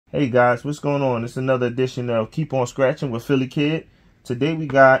Hey guys, what's going on? It's another edition of Keep On Scratching with Philly Kid. Today we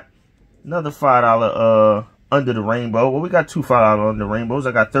got another $5 under the rainbow. Well, we got two $5 under the rainbows.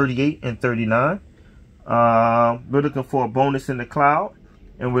 I got 38 and 39. We're looking for a bonus in the cloud,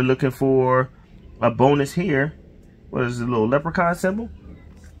 and we're looking for a bonus here. What is the little leprechaun symbol?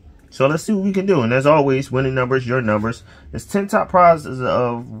 So let's see what we can do. And as always, winning numbers, your numbers. It's 10 top prizes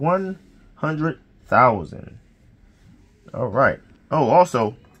of 100,000. All right. Oh,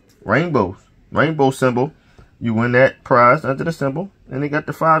 also rainbows, rainbow symbol. You win that prize under the symbol, and they got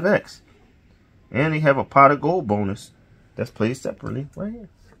the 5X, and they have a pot of gold bonus that's placed separately right here.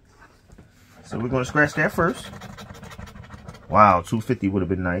 So we're gonna scratch that first. Wow, 250 would have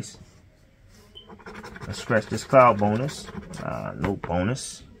been nice. Let's scratch this cloud bonus. No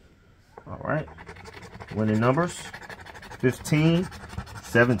bonus. All right. Winning numbers: 15,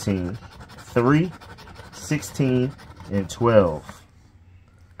 17, 3, 16, and 12.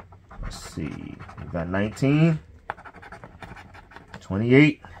 Let's see. We got 19,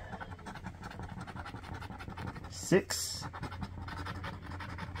 28, 6,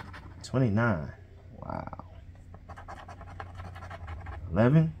 29. Wow.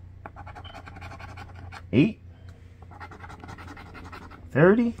 11, 8,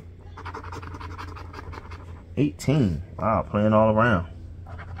 30, 18. Wow, playing all around.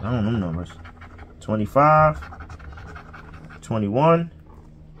 I don't know numbers. 25, 21,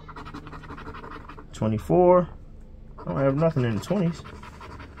 24. I don't have nothing in the 20s.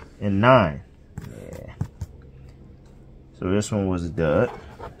 And 9. Yeah. So this one was a dud.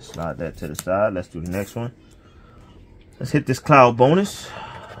 Slide that to the side. Let's do the next one. Let's hit this cloud bonus.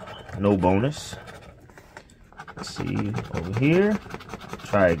 No bonus. Let's see over here.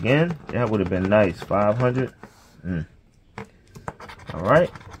 Try again. That would have been nice. 500. All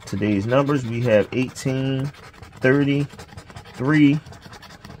right. Today's numbers, we have 18, 30, 3,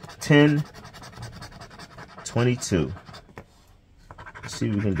 10, 22. Let's see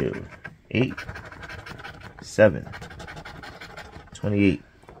what we can do. 8, 7, 28,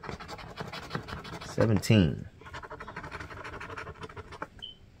 17,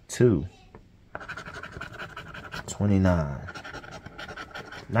 2, 29,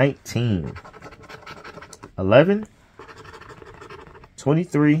 19, 11,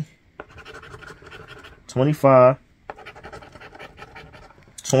 23, 25,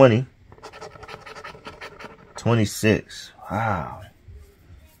 20, 26.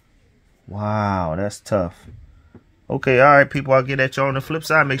 Wow, that's tough. Okay, all right, people, I'll get at y'all on the flip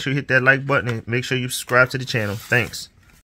side. Make sure you hit that like button and make sure you subscribe to the channel. Thanks.